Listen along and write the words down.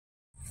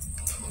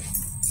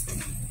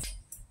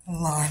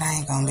Lord, I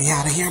ain't gonna be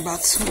out of here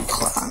about 2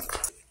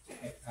 o'clock.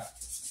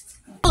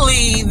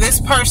 Hopefully,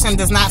 this person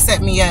does not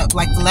set me up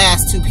like the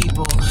last 2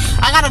 people.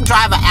 I gotta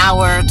drive an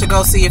hour to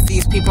go see if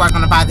these people are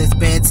gonna buy this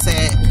bed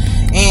set.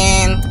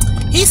 And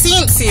he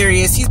seemed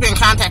serious. He's been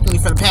contacting me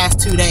for the past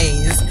 2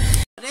 days.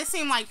 It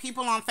seems like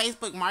people on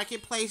Facebook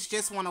Marketplace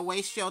just want to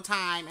waste your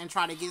time and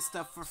try to get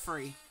stuff for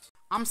free.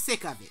 I'm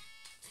sick of it.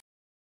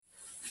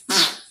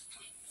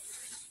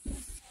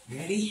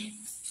 Ready?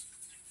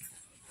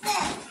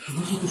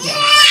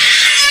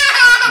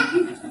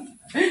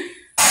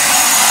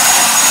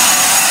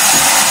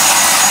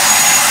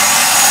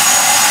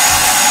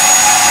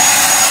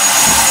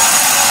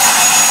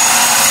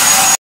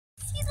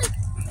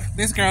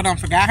 This girl done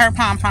forgot her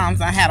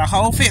pom-poms. I had a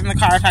whole fit in the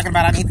car talking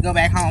about I need to go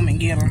back home and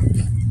get them.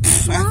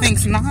 I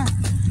think not.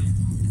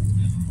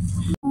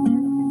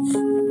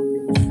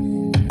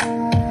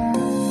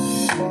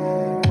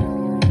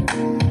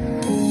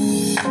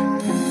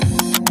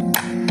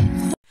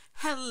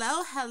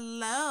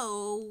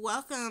 Hello,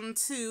 welcome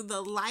to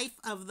the life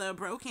of the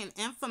broken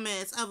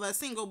infamous of a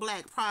single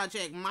black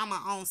project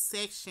mama on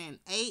section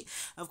 8.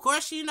 Of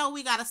course, you know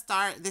we gotta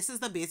start. This is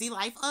the busy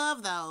life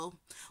of though.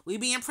 We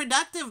being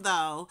productive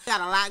though. Got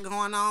a lot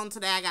going on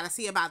today. I gotta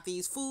see about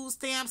these food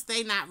stamps.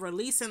 They not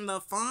releasing the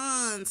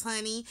funds,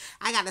 honey.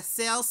 I gotta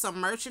sell some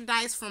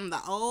merchandise from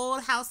the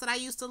old house that I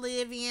used to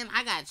live in.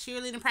 I got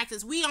cheerleading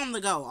practice. We on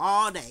the go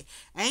all day.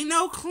 Ain't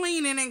no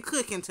cleaning and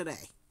cooking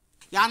today.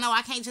 Y'all know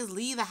I can't just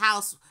leave the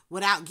house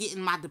without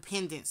getting my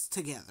dependents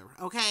together,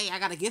 okay? I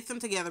gotta get them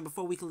together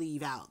before we can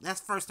leave out.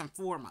 That's first and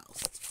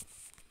foremost.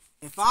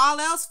 If all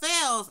else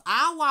fails,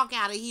 I'll walk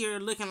out of here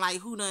looking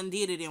like who done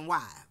did it and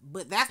why.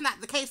 But that's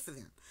not the case for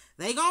them.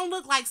 They gonna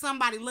look like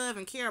somebody love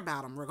and care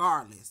about them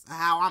regardless of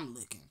how I'm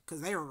looking,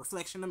 because they're a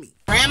reflection of me.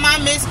 Grandma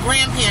missed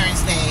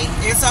Grandparents' Day.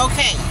 It's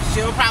okay.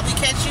 She'll probably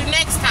catch you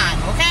next time,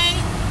 okay?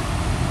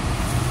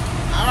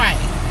 All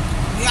right.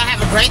 You're gonna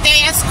have a great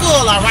day at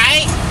school, all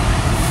right?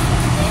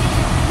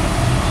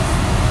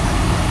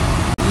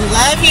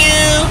 Love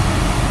you.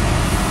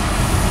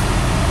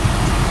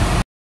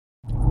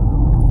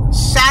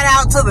 Shout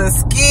out to the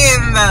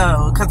skin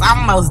though, because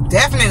I'm most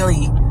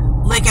definitely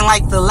looking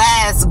like the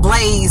last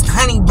blazed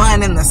honey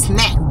bun in the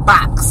snack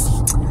box.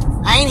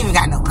 I ain't even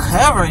got no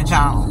coverage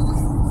on.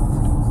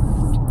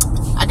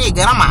 I did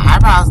good on my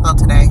eyebrows though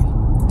today.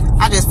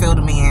 I just filled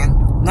them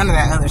in. None of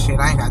that other shit.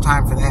 I ain't got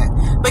time for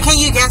that. But can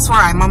you guess where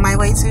I'm on my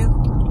way to?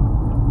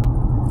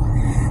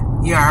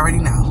 You already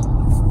know.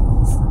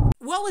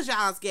 What was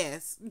y'all's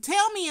guess?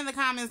 Tell me in the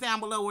comments down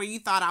below where you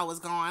thought I was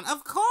going.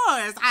 Of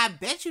course, I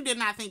bet you did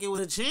not think it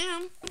was a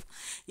gym.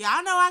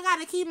 Y'all know I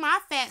gotta keep my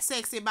fat,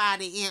 sexy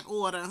body in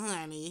order,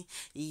 honey.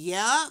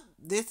 Yup,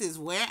 this is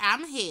where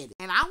I'm headed.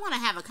 And I want to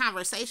have a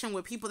conversation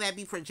with people that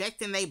be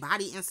projecting their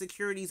body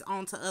insecurities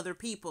onto other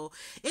people.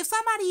 If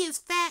somebody is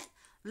fat,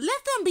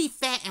 let them be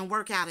fat and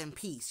work out in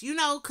peace. You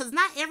know, because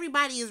not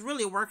everybody is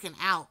really working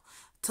out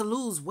to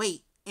lose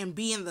weight and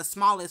be in the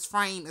smallest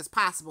frame as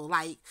possible.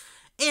 Like,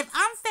 if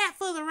I'm fat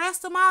for the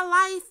rest of my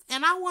life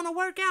and I want to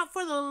work out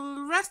for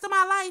the rest of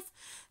my life,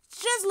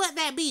 just let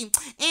that be.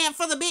 And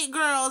for the big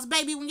girls,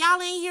 baby, when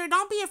y'all ain't here,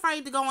 don't be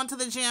afraid to go into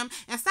the gym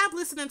and stop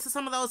listening to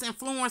some of those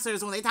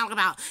influencers when they talk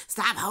about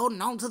stop holding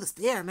on to the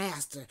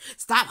Stairmaster,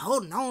 stop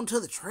holding on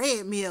to the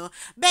treadmill.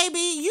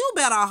 Baby, you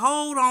better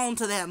hold on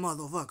to that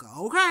motherfucker,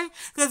 okay?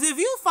 Because if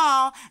you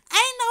fall,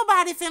 ain't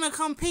nobody finna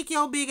come pick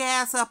your big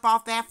ass up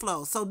off that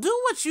floor. So do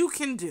what you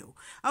can do,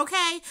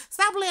 okay?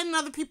 Stop letting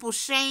other people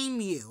shame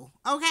you,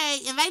 okay?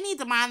 And they need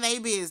to mind their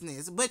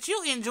business. But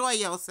you enjoy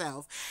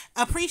yourself.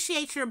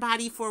 Appreciate your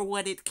body for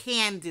what it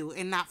can do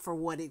and not for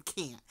what it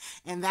can't.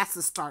 And that's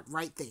the start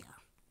right there.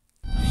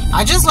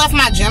 I just left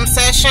my gym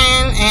session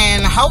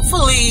and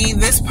hopefully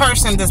this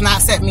person does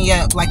not set me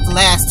up like the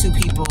last 2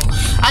 people.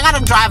 I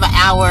gotta drive an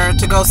hour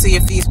to go see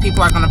if these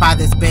people are gonna buy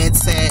this bed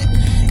set.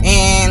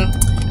 And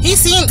he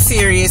seemed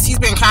serious. He's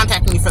been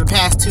contacting me for the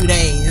past 2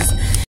 days.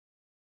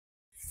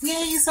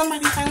 Yay,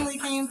 somebody finally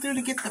came through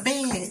to get the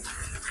bed.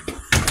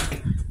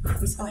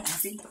 I'm so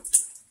happy.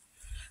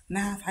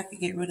 Now if I could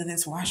get rid of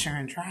this washer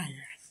and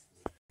dryer.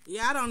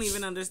 Yeah, I don't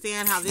even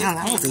understand how this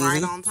came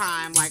right on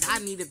time. Like, I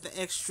needed the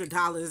extra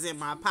dollars in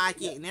my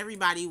pocket, and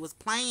everybody was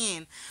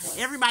playing.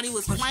 Everybody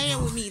was playing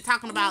with me,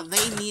 talking about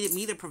they needed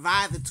me to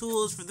provide the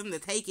tools for them to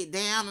take it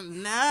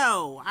down.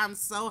 No, I'm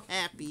so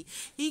happy.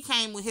 He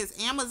came with his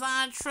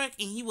Amazon truck,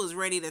 and he was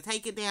ready to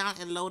take it down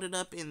and load it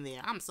up in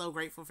there. I'm so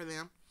grateful for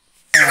them.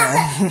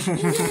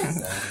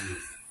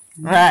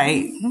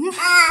 Right.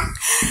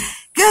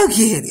 Go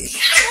get it.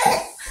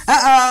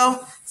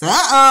 Uh-oh.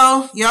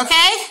 Uh-oh. You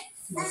okay?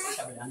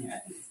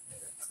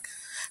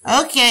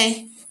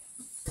 Okay.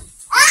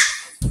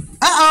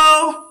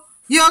 Uh-oh.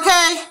 You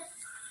okay?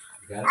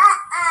 You got it?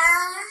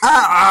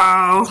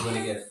 Uh-oh.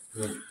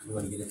 You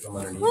want to get it from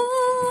underneath?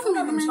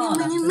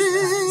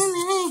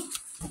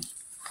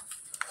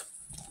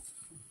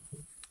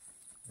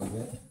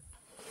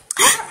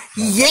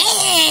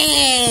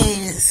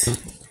 Yes.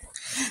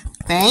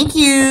 Thank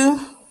you.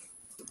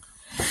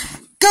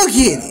 Go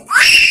get it.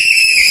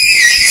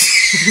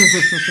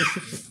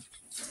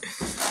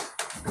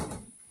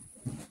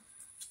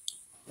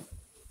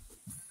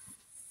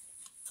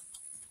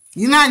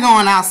 You're not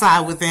going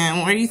outside with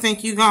them. Where do you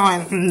think you're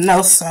going?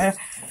 No, sir.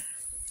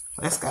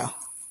 Let's go.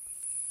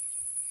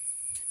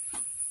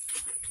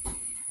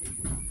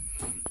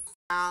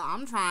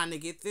 I'm trying to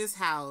get this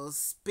house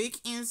spick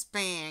and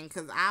span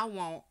because I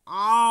want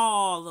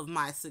all of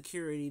my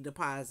security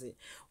deposit.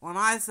 When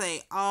I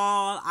say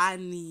all, I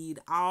need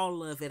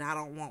all of it. I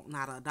don't want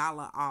not a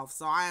dollar off.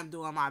 So I am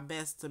doing my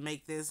best to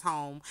make this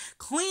home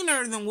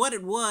cleaner than what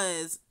it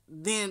was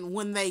than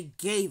when they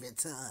gave it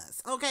to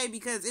us. Okay,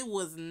 because it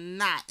was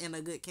not in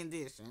a good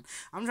condition.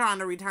 I'm trying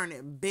to return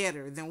it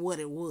better than what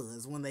it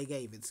was when they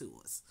gave it to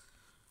us.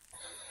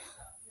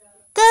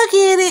 Go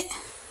get it.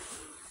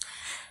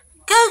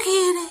 Go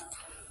get it.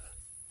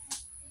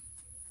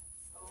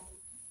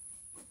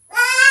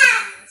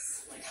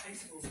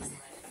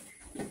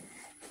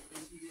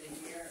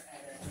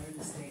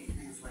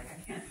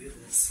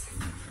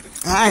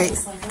 All right,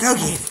 go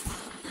get it.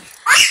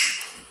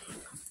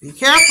 Be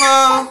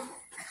careful.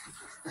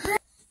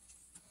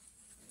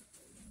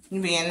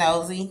 You being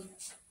nosy.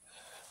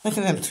 Look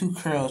at them two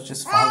curls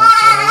just falling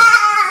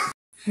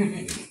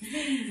through.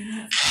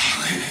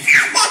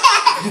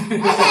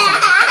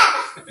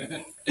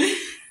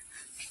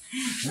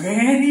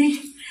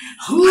 Ready?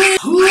 Who knows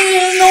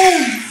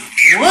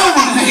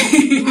why?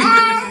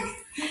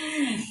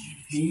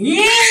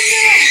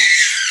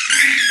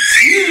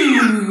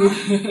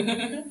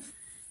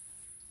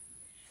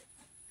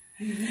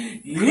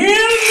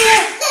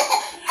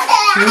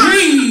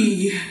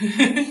 Three.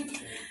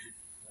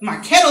 My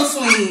kettle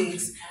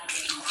swings.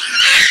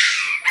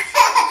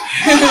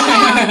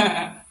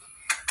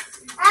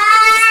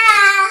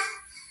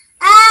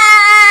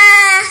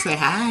 Say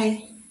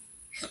hi.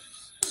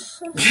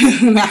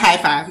 Not high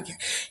five.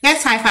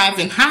 That's high five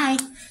and hi.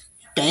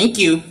 Thank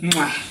you.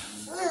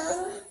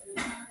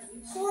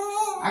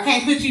 I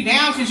can't put you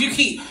down because you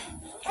keep.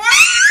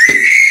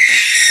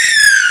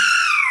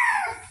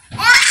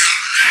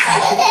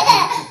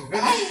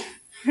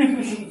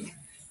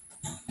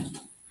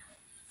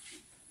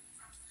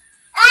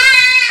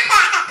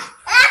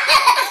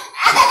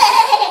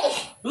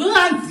 Ooh,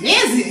 I'm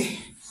dizzy.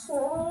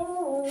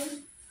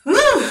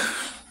 Ooh,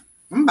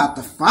 I'm about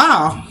to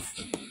fall.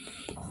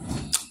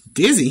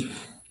 Dizzy.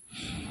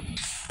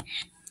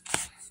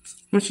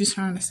 What you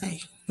trying to say?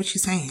 What you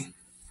saying?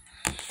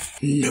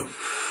 No.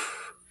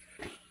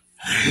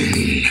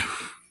 No.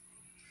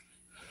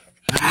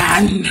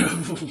 I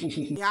know.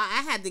 Y'all,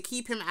 I had to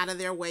keep him out of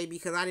their way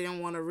because I didn't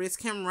want to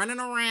risk him running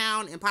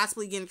around and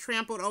possibly getting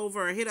trampled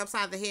over or hit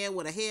upside the head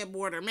with a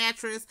headboard or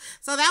mattress.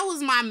 So that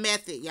was my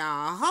method,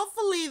 y'all.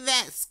 Hopefully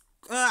that's,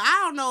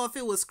 I don't know if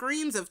it was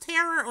screams of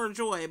terror or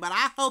joy, but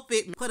I hope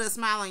it put a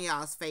smile on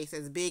y'all's face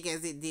as big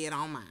as it did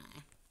on mine.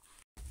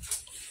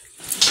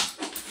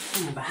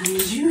 I'm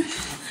behind you.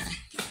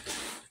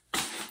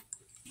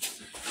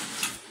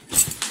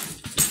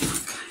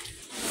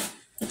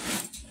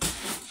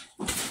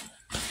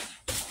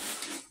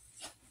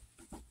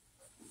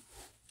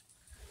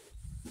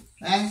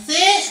 That's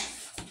it.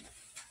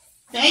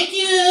 Thank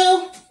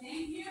you.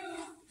 Thank you.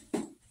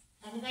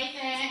 Have a great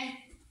day.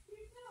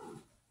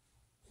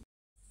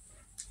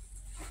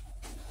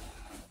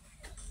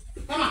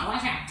 Come on,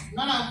 watch out.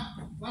 No.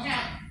 Watch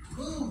out.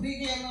 Ooh,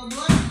 big head little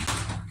boy.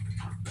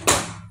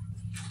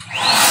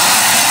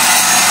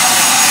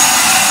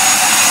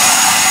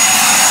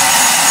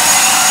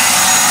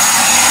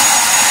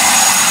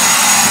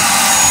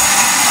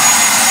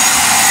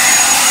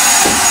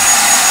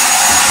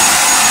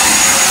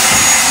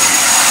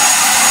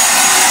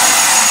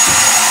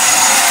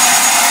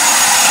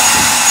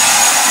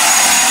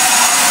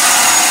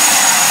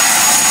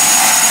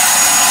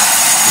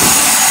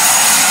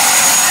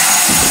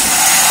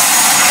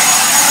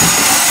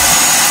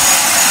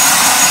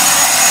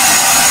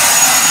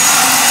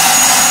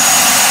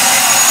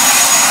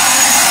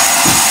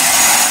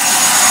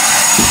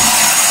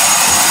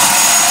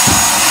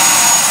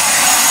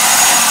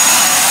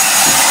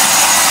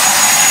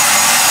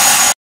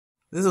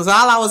 This was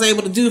all I was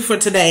able to do for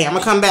today. I'm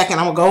going to come back and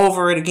I'm going to go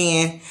over it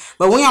again.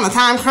 But we on a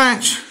time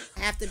crunch.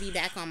 I have to be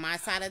back on my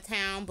side of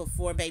town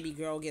before baby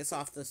girl gets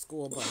off the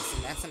school bus.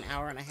 And that's an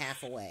hour and a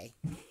half away.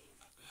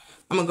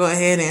 I'm going to go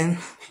ahead and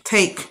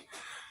take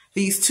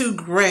these 2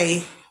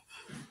 gray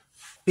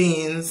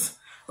bins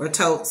or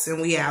totes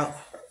and we out.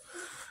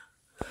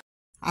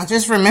 I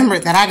just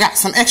remembered that I got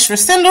some extra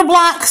cinder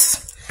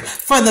blocks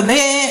for the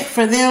bed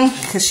for them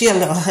because she a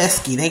little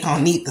husky. They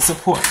gonna need the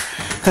support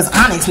because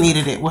Onyx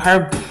needed it with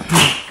her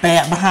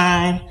bad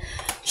behind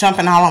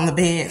jumping all on the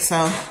bed.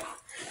 So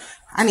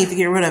I need to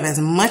get rid of as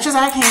much as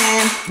I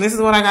can. This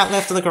is what I got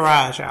left of the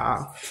garage,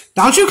 y'all.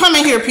 Don't you come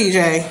in here,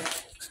 PJ.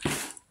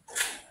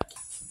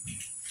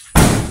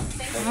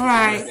 All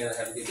right.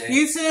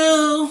 You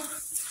too.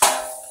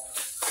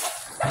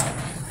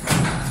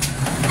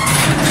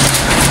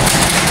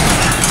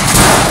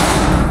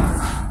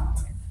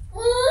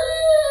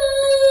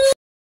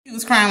 He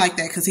was crying like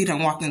that because he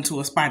done walked into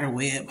a spider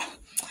web.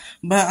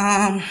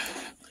 But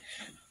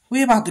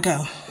we about to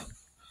go.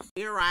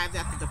 We arrived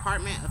at the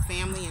Department of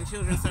Family and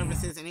Children's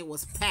Services and it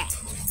was packed.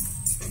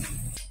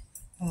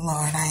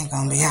 Lord, I ain't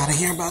gonna be out of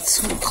here about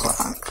 2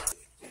 o'clock.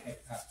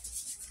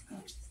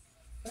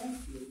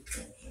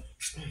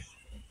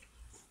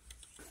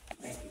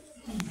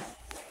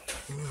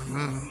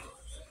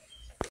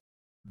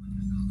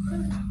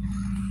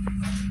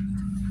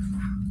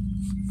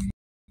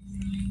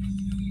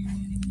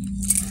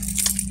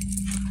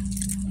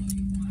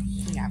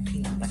 You got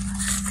peanut butter.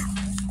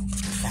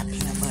 Got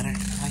peanut butter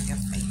on your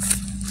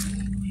face.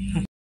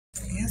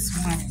 It's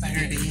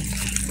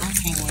 1:30. I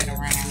can't wait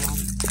around.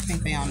 I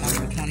think they on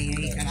number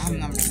 28 and I'm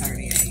number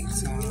 38,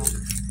 so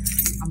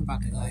I'm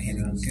about to go ahead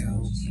and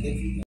go.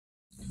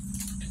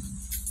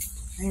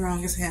 They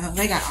wrong as hell.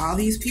 They got all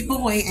these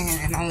people waiting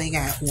and only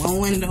got one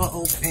window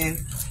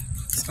open,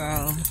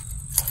 so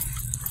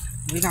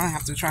we're gonna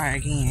have to try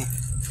again.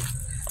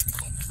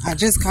 I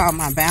just called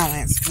my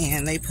balance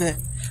and they put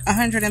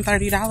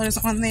 $130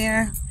 on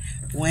there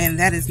when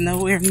that is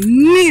nowhere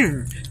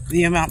near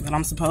the amount that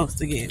I'm supposed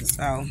to get.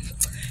 So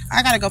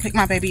I gotta go pick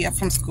my baby up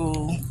from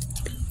school.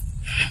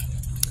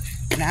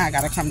 Now I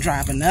gotta come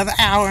drive another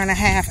hour and a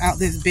half out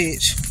this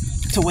bitch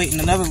to wait in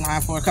another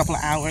line for a couple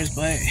of hours,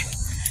 but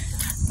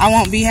I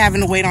won't be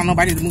having to wait on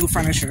nobody to move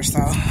furniture, so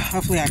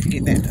hopefully I can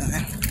get that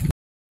done.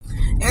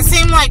 It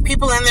seemed like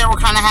people in there were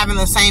kind of having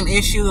the same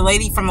issue. The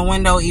lady from the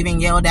window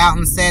even yelled out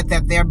and said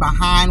that they're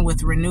behind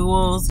with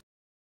renewals.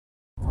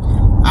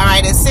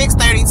 Alright, it's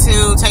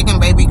 6:32, taking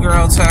baby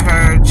girl to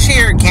her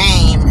cheer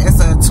game. It's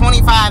a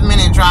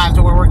 25-minute drive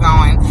to where we're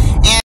going.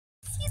 And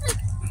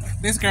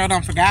this girl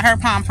done forgot her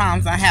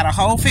pom-poms. I had a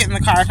whole fit in the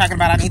car talking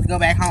about I need to go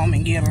back home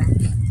and get them.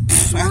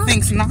 I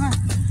think it's not.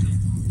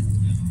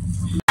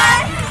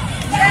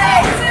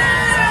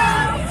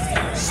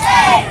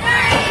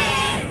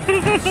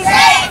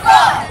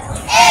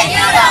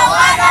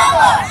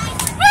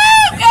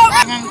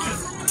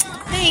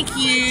 Thank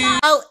you.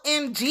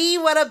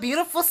 OMG, what a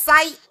beautiful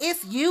sight.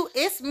 It's you,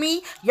 it's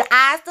me, your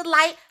eyes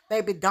delight.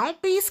 Baby, don't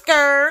be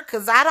scared,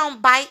 cause I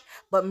don't bite,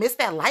 but miss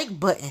that like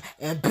button.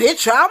 And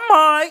bitch, I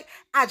might.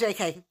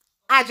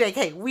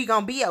 IJK, we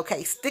gonna be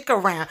okay. Stick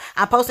around.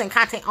 I'm posting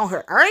content on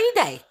her every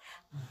day.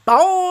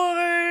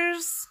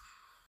 Boys.